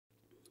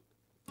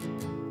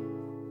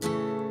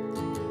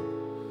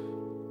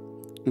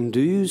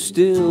Do you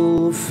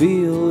still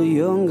feel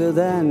younger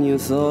than you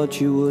thought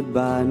you would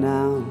by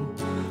now?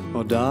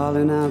 Or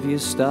darling, have you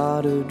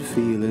started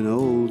feeling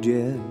old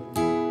yet?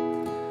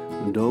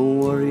 Don't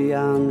worry,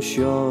 I'm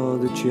sure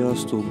that you're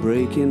still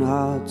breaking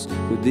hearts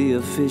with the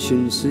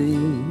efficiency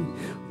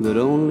that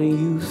only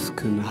youth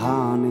can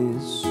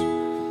harness.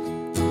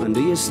 And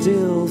do you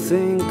still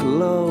think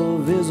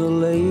love is a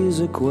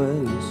laser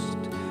quest?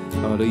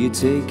 Or do you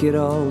take it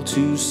all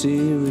too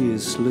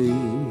seriously?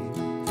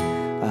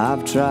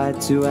 I've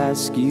tried to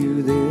ask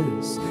you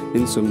this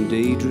in some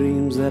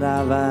daydreams that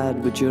I've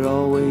had, but you're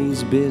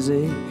always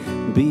busy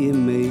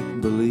being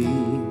make-believe.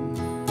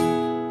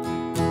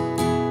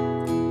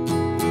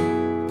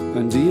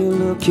 And do you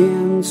look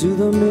into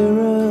the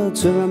mirror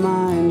to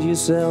remind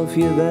yourself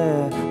you're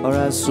there? Or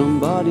has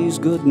somebody's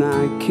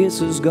goodnight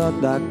kisses got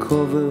that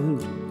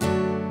covered?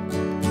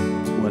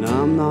 When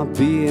I'm not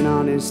being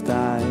honest,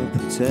 I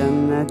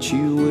pretend that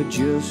you were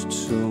just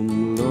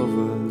some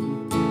lover.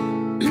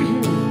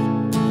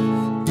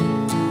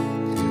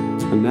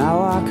 And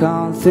now I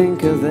can't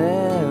think of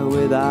there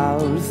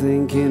without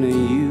thinking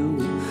of you.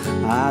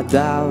 I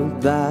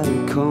doubt that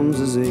it comes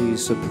as a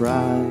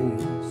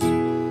surprise.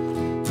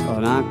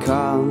 And I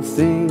can't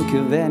think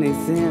of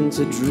anything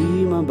to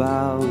dream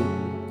about.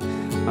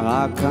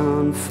 I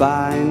can't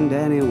find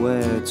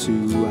anywhere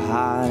to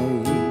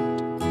hide.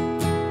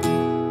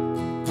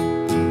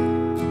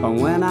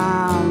 And when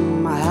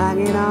I'm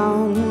hanging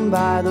on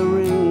by the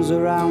rings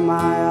around my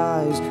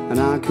eyes, and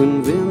I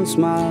convince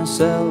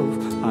myself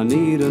I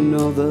need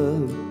another,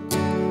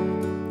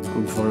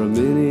 and for a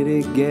minute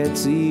it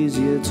gets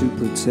easier to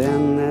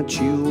pretend that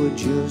you were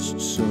just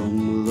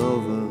some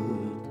lover.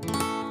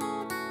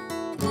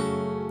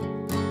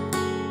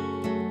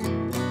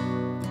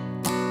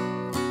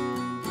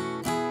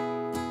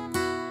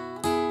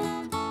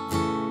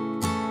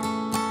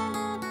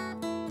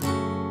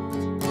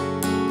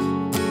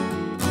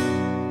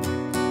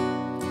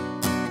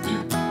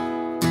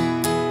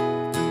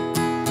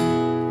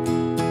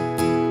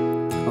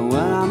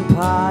 When I'm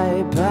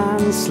pipe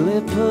and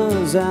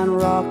slippers and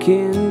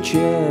rocking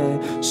chair,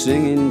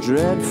 singing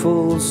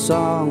dreadful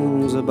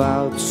songs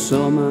about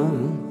summer,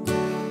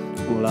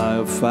 well, I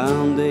have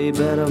found a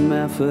better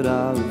method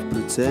of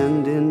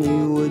pretending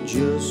you were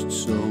just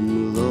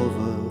some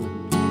lover.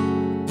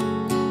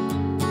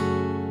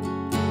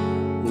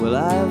 Well,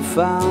 I have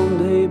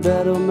found a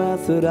better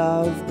method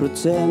of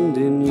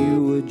pretending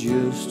you were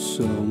just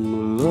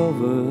some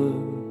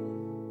lover.